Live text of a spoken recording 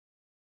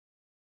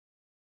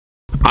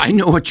I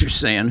know what you're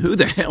saying. Who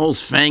the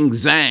hell's Feng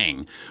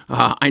Zhang?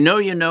 I know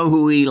you know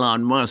who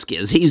Elon Musk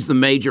is. He's the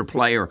major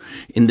player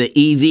in the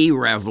EV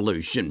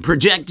revolution,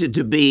 projected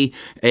to be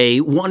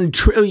a $1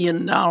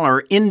 trillion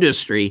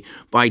industry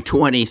by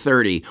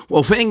 2030.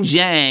 Well, Feng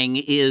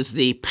Zhang is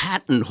the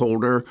patent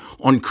holder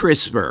on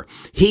CRISPR.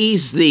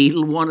 He's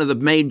one of the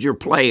major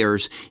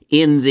players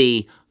in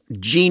the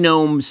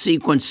genome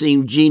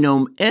sequencing,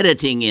 genome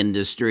editing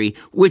industry,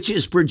 which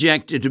is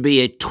projected to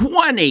be a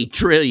 $20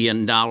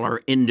 trillion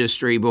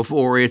industry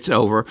before it's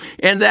over,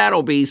 and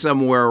that'll be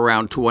somewhere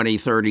around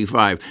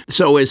 2035.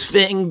 So is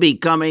Feng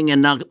becoming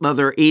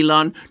another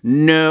Elon?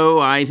 No,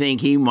 I think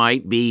he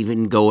might be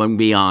even going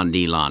beyond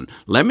Elon.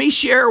 Let me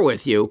share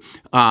with you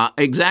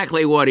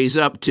exactly what he's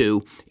up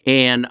to,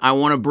 and I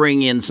want to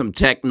bring in some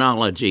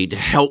technology to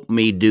help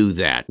me do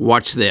that.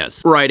 Watch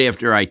this, right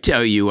after I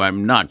tell you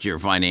I'm not your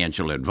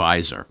financial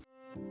advisor.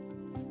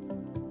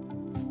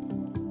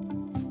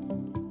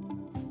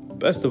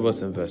 Best of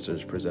Us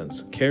Investors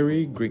presents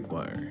Kerry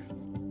Griegmeyer.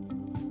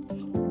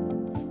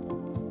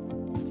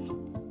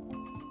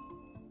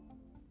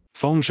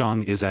 Feng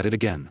Zhang is at it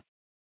again.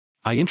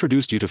 I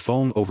introduced you to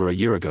Feng over a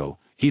year ago.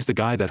 He's the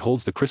guy that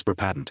holds the CRISPR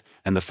patent,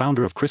 and the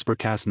founder of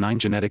CRISPR-Cas9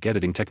 genetic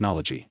editing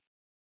technology.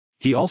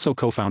 He also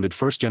co-founded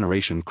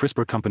first-generation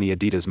CRISPR company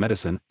Adidas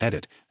Medicine,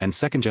 Edit, and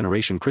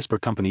second-generation CRISPR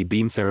company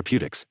Beam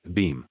Therapeutics,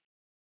 Beam.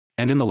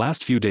 And in the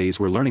last few days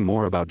we're learning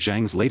more about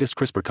Zhang's latest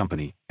CRISPR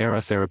company,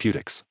 Era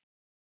Therapeutics.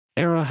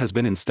 Era has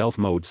been in stealth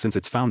mode since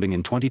its founding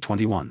in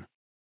 2021.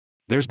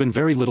 There's been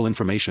very little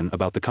information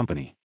about the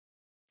company.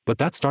 But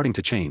that's starting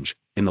to change.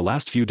 In the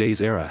last few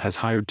days Era has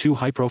hired 2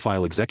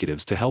 high-profile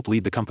executives to help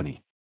lead the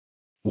company.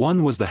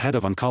 One was the head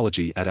of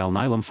oncology at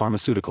Alnylam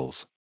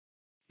Pharmaceuticals.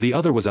 The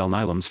other was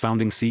Alnylam's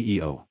founding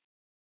CEO.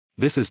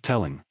 This is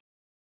telling.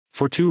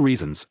 For 2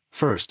 reasons.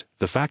 First,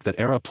 the fact that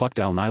Era plucked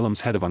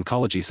Alnylam's head of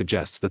oncology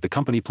suggests that the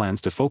company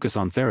plans to focus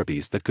on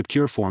therapies that could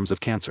cure forms of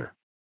cancer.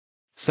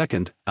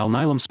 Second,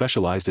 Alnylam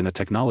specialized in a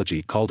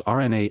technology called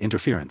RNA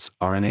interference,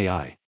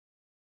 RNAi.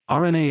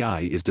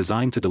 RNAi is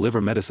designed to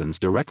deliver medicines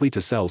directly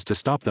to cells to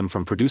stop them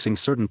from producing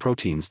certain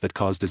proteins that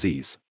cause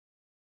disease.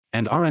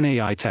 And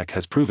RNAi tech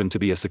has proven to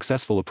be a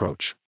successful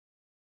approach.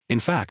 In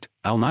fact,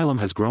 Alnylam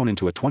has grown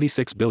into a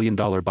 $26 billion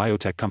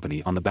biotech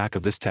company on the back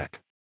of this tech.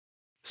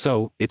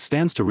 So, it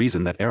stands to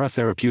reason that Era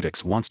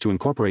Therapeutics wants to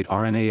incorporate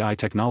RNAi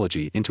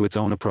technology into its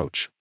own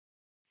approach.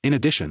 In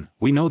addition,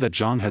 we know that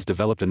Zhang has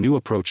developed a new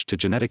approach to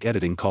genetic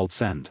editing called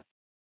SEND.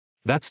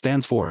 That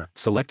stands for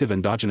Selective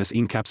Endogenous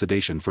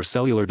Encapsidation for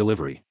Cellular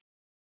Delivery.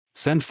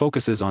 SEND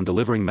focuses on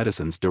delivering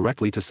medicines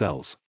directly to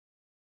cells.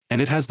 And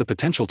it has the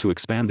potential to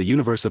expand the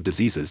universe of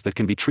diseases that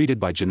can be treated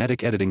by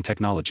genetic editing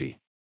technology.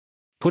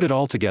 Put it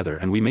all together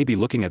and we may be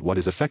looking at what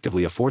is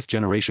effectively a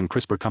 4th-generation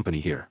CRISPR company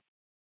here.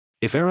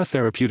 If Era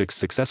Therapeutics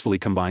successfully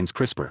combines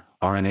CRISPR,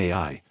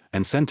 RNAi,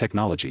 and SEND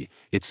technology,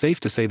 it's safe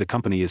to say the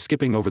company is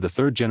skipping over the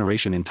 3rd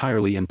generation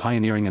entirely and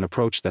pioneering an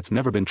approach that's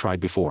never been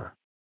tried before.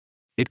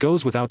 It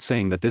goes without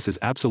saying that this is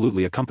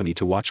absolutely a company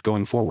to watch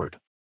going forward.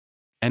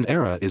 And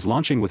Era is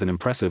launching with an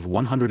impressive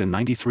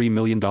 $193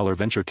 million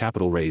venture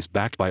capital raise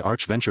backed by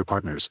Arch Venture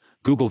Partners,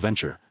 Google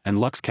Venture, and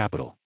Lux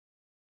Capital.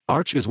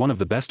 Arch is one of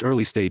the best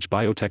early-stage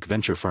biotech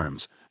venture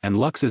firms, and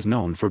Lux is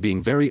known for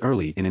being very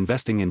early in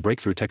investing in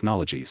breakthrough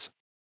technologies.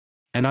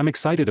 And I'm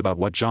excited about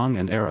what Zhang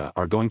and Era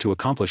are going to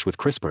accomplish with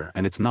CRISPR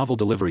and its novel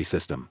delivery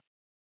system.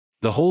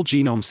 The whole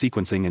genome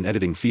sequencing and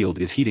editing field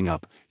is heating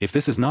up. If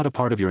this is not a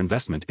part of your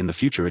investment in the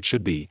future, it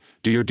should be.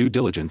 Do your due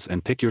diligence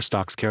and pick your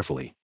stocks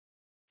carefully.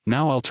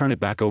 Now I'll turn it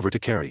back over to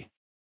Kerry.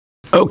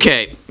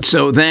 Okay,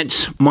 so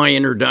that's my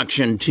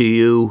introduction to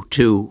you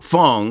to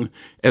Feng,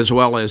 as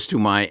well as to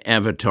my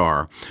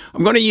avatar.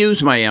 I'm going to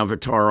use my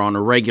avatar on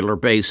a regular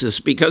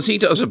basis because he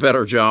does a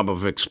better job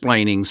of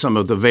explaining some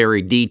of the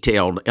very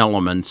detailed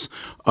elements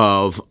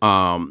of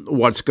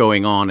what's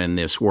going on in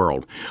this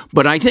world.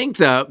 But I think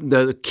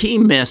the key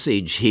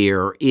message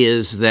here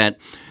is that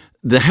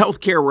the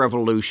healthcare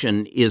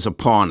revolution is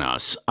upon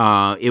us.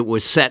 It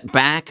was set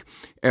back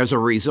as a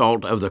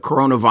result of the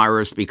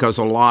coronavirus because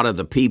a lot of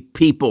the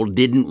people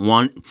didn't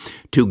want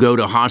to go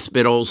to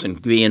hospitals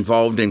and be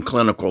involved in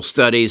clinical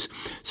studies.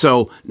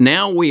 So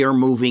now we are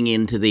moving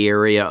into the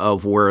area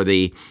of where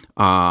the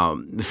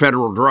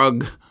Federal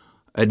Drug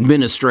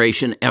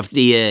Administration,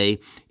 FDA,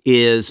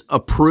 is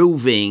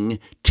approving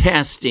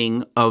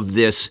testing of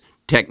this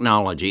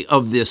technology,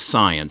 of this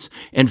science.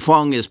 And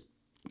Feng is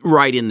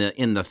right in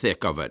the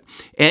thick of it.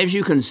 As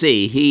you can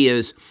see, he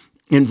is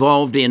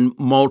involved in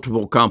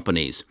multiple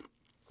companies.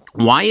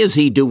 Why is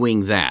he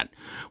doing that?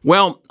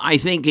 Well, I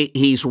think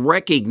he's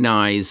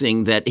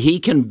recognizing that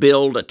he can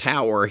build a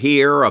tower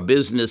here, a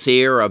business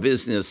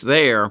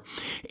there,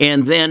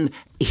 and then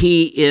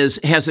he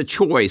has a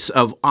choice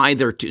of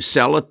either to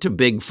sell it to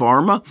Big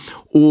Pharma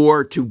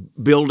or to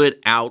build it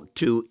out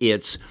to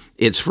its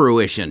its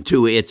fruition,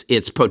 to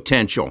its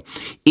potential.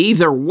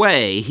 Either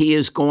way, he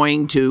is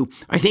going to,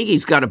 I think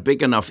he's got a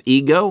big enough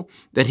ego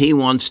that he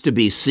wants to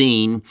be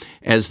seen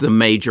as the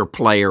major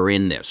player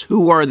in this.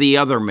 Who are the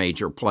other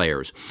major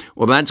players?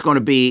 Well, that's going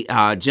to be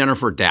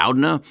Jennifer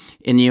Doudna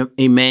and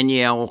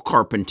Emmanuel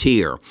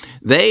Carpentier.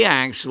 They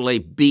actually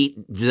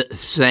beat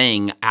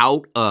Zhang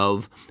out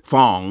of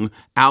Fong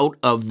out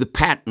of the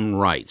patent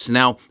rights.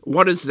 Now,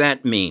 what does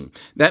that mean?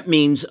 That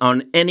means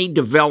on any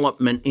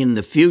development in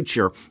the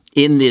future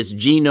in this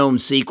genome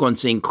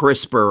sequencing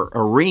CRISPR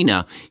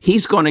arena,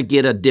 he's going to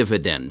get a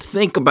dividend.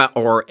 Think about,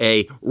 or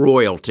a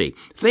royalty.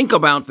 Think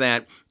about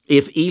that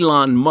if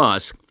Elon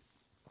Musk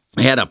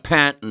had a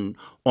patent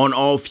on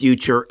all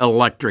future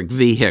electric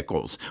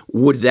vehicles.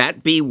 Would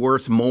that be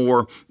worth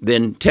more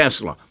than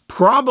Tesla?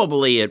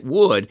 Probably it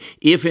would,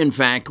 if in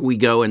fact we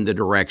go in the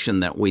direction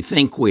that we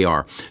think we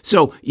are.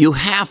 So you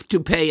have to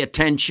pay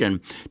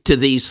attention to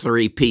these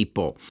three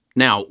people.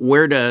 Now,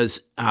 where does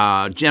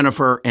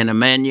Jennifer and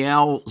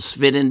Emmanuel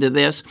fit into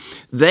this?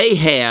 They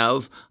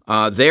have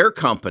their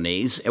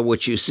companies,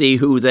 which you see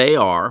who they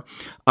are,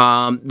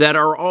 that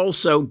are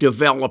also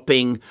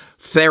developing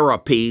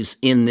therapies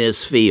in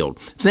this field.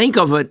 Think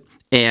of it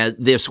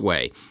this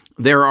way.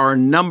 There are a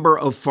number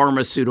of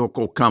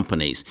pharmaceutical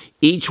companies.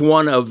 Each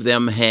one of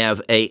them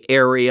have an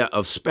area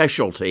of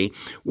specialty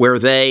where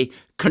they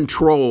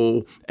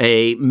control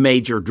a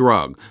major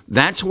drug.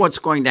 That's what's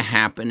going to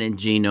happen in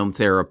genome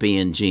therapy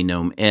and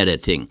genome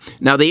editing.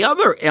 Now, the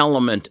other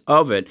element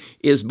of it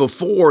is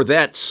before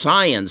that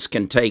science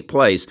can take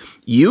place,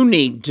 you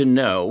need to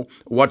know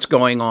what's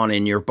going on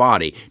in your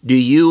body. Do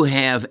you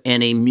have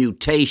any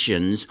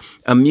mutations?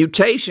 A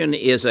mutation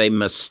is a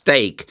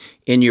mistake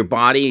in your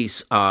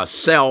body's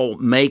cell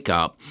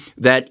makeup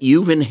that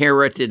you've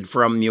inherited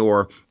from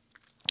your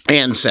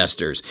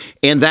ancestors.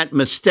 And that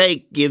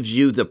mistake gives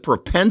you the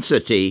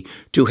propensity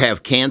to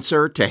have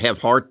cancer, to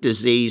have heart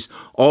disease,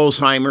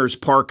 Alzheimer's,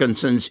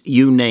 Parkinson's,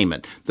 you name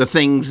it, the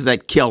things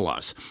that kill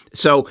us.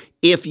 So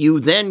if you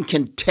then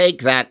can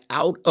take that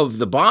out of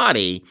the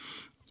body,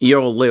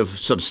 you'll live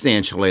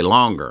substantially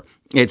longer.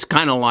 It's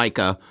kind of like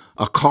a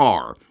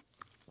car.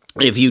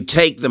 If you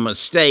take the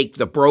mistake,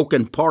 the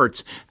broken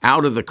parts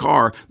out of the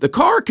car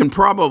can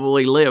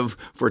probably live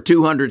for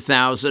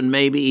 200,000,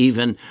 maybe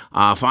even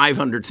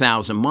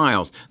 500,000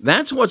 miles.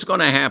 That's what's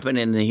going to happen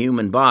in the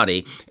human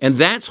body, and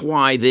that's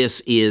why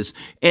this is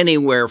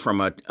anywhere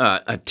from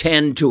a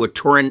 10 to a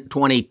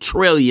 $20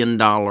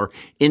 trillion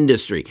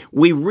industry.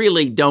 We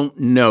really don't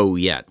know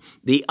yet.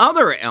 The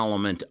other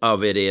element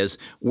of it is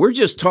we're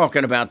just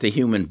talking about the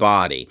human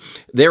body.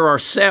 There are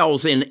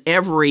cells in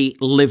every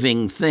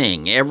living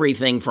thing,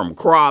 everything from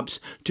crops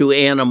to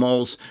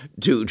animals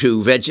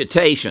to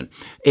vegetation.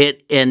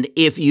 And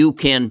if you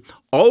can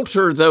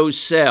alter those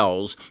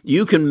cells,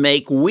 you can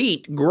make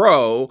wheat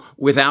grow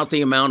without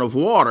the amount of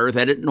water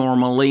that it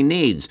normally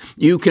needs.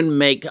 You can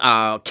make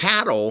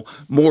cattle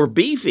more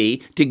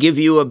beefy to give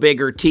you a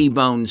bigger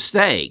T-bone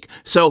steak.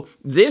 So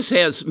this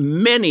has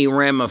many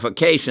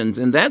ramifications,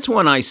 and that's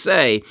when I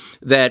say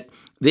that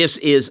this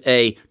is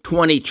a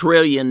 20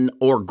 trillion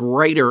or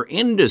greater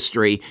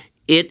industry.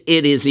 It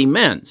is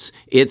immense.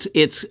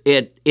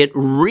 It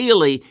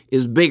really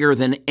is bigger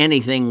than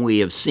anything we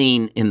have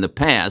seen in the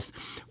past.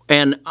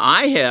 And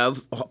I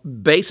have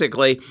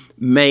basically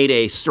made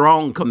a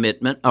strong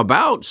commitment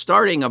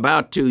starting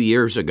about 2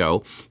 years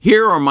ago.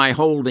 Here are my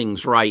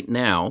holdings right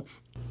now.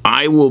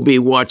 I will be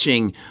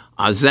watching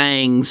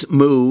Zhang's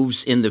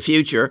moves in the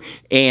future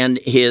and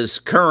his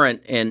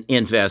current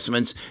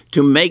investments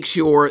to make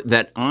sure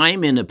that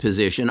I'm in a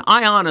position,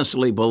 I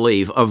honestly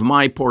believe, of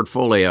my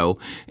portfolio,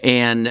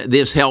 and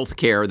this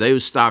healthcare,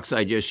 those stocks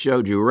I just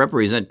showed you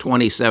represent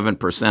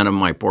 27% of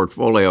my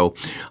portfolio.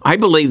 I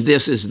believe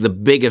this is the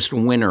biggest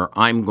winner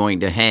I'm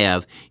going to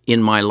have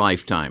in my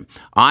lifetime.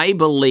 I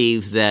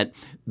believe that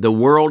the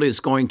world is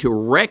going to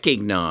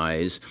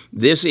recognize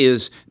this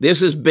is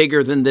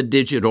bigger than the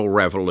digital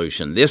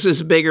revolution. This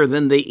is bigger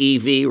than the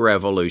EV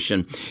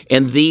revolution.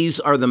 And these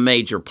are the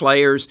major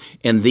players,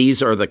 and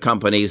these are the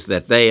companies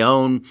that they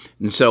own.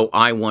 And so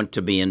I want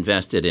to be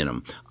invested in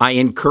them. I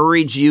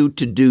encourage you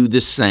to do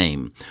the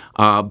same.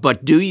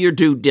 But do your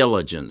due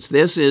diligence.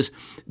 This is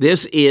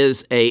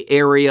an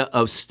area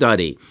of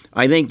study.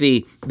 I think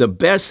the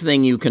best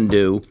thing you can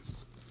do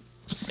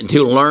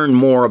to learn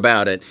more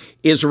about it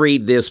is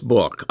read this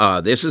book.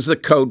 This is the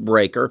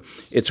Codebreaker.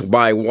 It's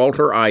by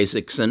Walter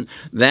Isaacson.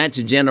 That's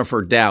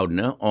Jennifer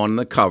Doudna on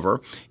the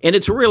cover. And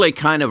it's really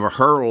kind of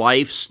her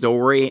life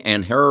story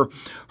and her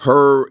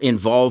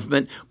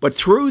involvement. But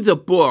through the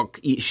book,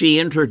 she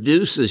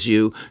introduces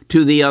you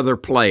to the other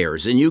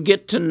players, and you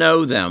get to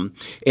know them,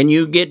 and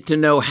you get to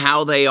know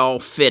how they all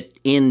fit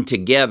in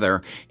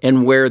together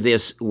and where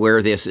this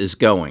is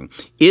going.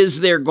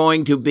 Is there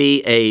going to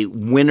be a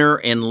winner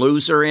and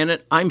loser in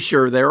it? I'm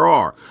sure there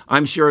are.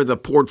 I'm sure the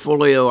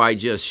portfolio I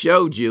just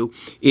showed you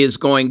is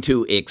going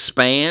to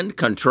expand,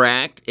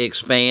 contract,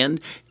 expand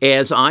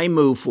as I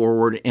move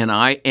forward, and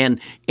I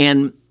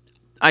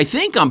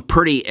think I'm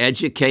pretty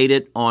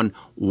educated on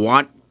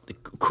what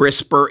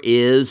CRISPR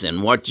is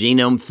and what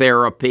genome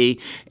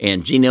therapy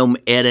and genome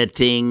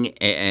editing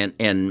and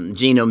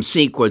genome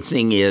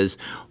sequencing is.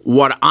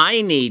 What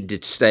I need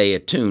to stay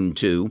attuned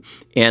to,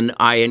 and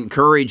I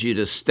encourage you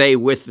to stay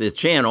with the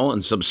channel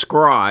and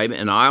subscribe,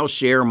 and I'll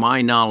share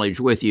my knowledge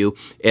with you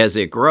as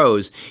it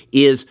grows,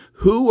 is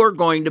who are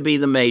going to be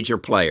the major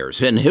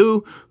players and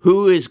who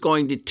is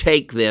going to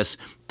take this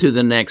to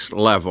the next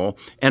level,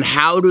 and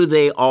how do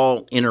they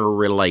all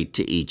interrelate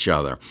to each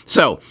other.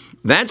 So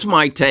that's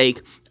my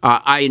take.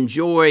 I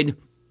enjoyed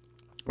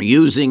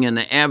using an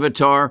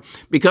avatar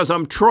because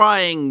I'm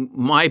trying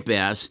my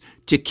best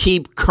to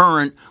keep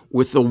current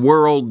with the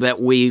world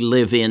that we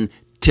live in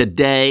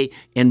today,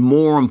 and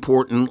more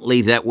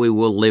importantly, that we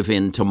will live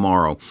in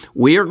tomorrow.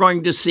 We are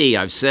going to see,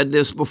 I've said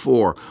this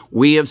before,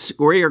 we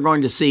are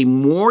going to see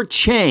more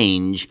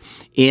change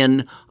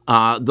in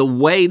the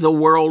way the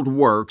world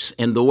works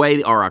and the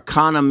way our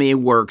economy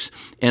works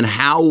and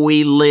how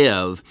we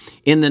live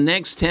in the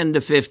next 10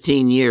 to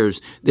 15 years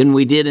than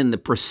we did in the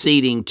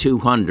preceding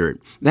 200.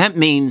 That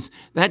means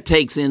that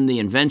takes in the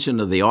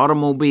invention of the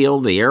automobile,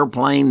 the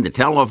airplane, the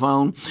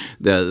telephone,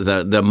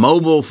 the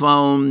mobile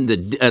phone,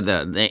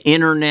 the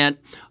internet.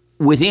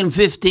 Within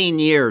 15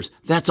 years,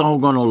 that's all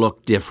going to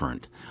look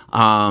different.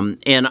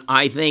 And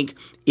I think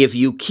if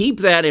you keep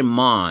that in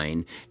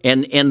mind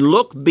and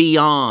look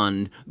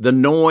beyond the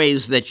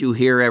noise that you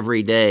hear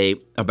every day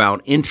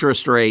about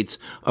interest rates,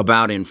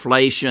 about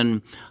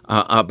inflation,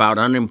 about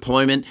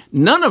unemployment,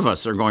 none of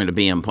us are going to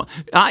be employed.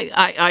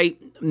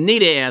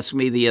 Nita asked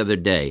me the other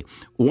day,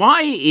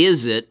 why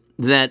is it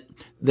that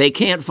they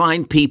can't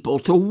find people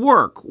to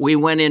work? We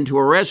went into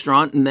a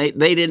restaurant and they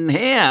didn't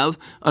have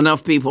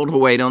enough people to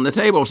wait on the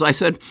tables. I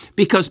said,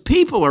 because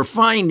people are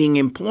finding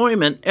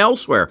employment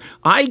elsewhere.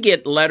 I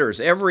get letters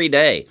every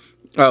day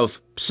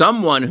of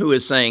someone who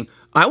is saying,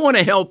 I want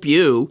to help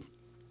you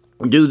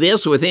do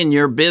this within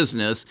your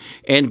business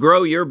and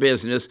grow your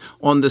business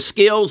on the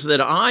skills that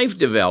I've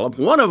developed.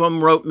 One of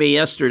them wrote me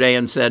yesterday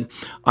and said,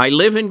 I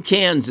live in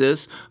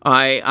Kansas.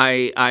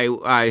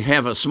 I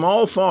have a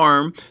small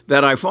farm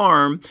that I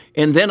farm,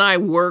 and then I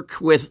work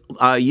with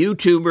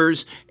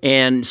YouTubers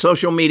and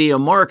social media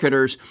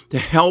marketers to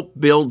help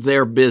build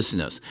their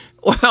business.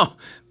 Well,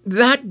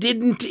 that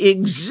didn't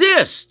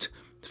exist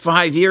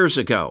 5 years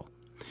ago.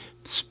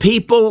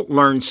 People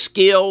learn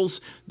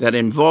skills that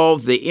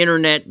involve the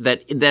internet,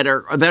 that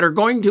are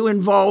going to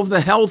involve the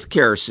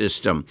healthcare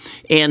system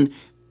and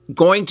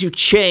going to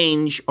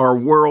change our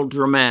world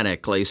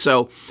dramatically.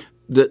 So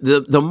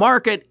the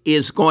market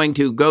is going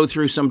to go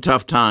through some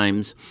tough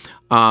times.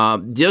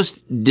 Just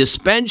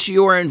dispense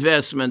your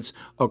investments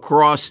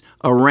across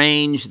a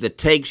range that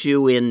takes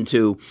you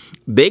into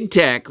big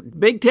tech.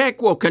 Big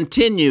tech will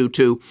continue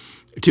to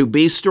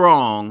be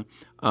strong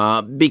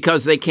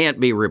because they can't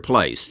be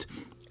replaced.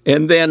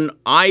 And then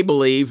I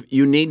believe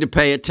you need to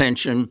pay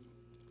attention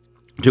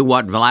to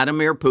what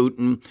Vladimir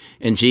Putin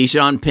and Xi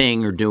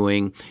Jinping are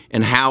doing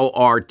and how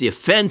our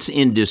defense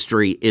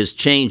industry is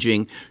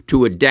changing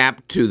to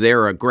adapt to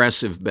their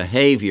aggressive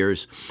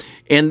behaviors.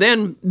 And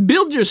then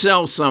build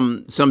yourself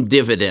some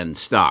dividend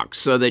stocks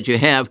so that you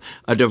have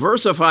a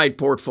diversified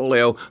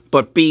portfolio,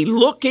 but be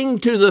looking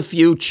to the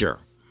future.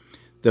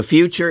 The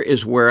future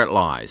is where it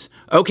lies.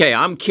 Okay,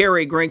 I'm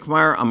Kerry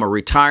Grinkmeyer. I'm a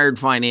retired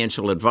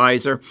financial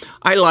advisor.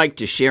 I like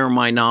to share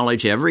my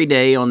knowledge every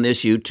day on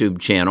this YouTube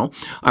channel.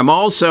 I'm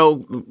also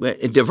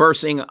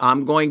diversing.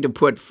 I'm going to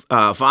put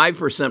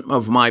 5%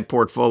 of my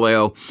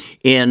portfolio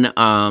in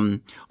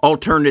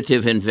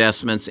alternative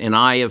investments, and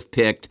I have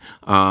picked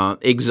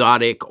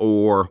exotic,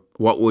 or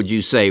what would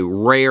you say,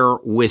 rare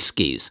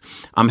whiskeys.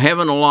 I'm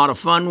having a lot of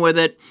fun with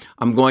it.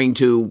 I'm going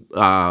to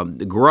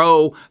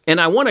grow,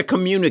 and I want to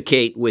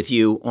communicate with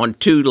you on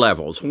two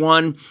levels.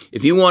 One,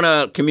 if you want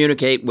to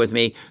communicate with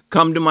me,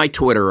 come to my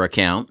Twitter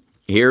account.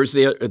 Here's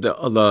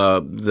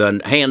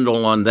the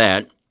handle on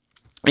that.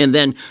 And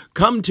then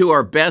come to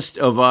our Best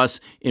of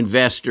Us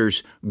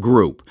Investors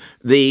group.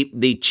 The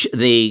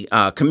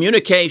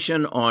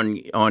communication on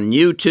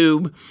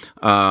YouTube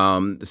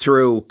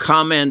through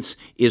comments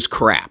is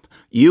crap.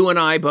 You and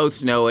I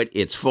both know it.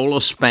 It's full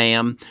of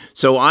spam.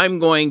 So I'm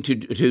going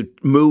to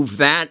move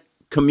that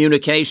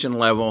communication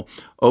level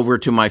over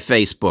to my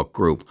Facebook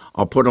group.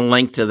 I'll put a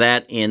link to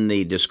that in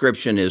the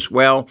description as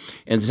well.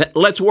 And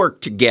let's work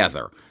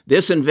together.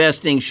 This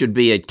investing should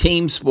be a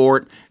team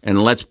sport,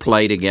 and let's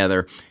play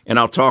together. And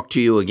I'll talk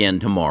to you again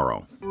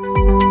tomorrow.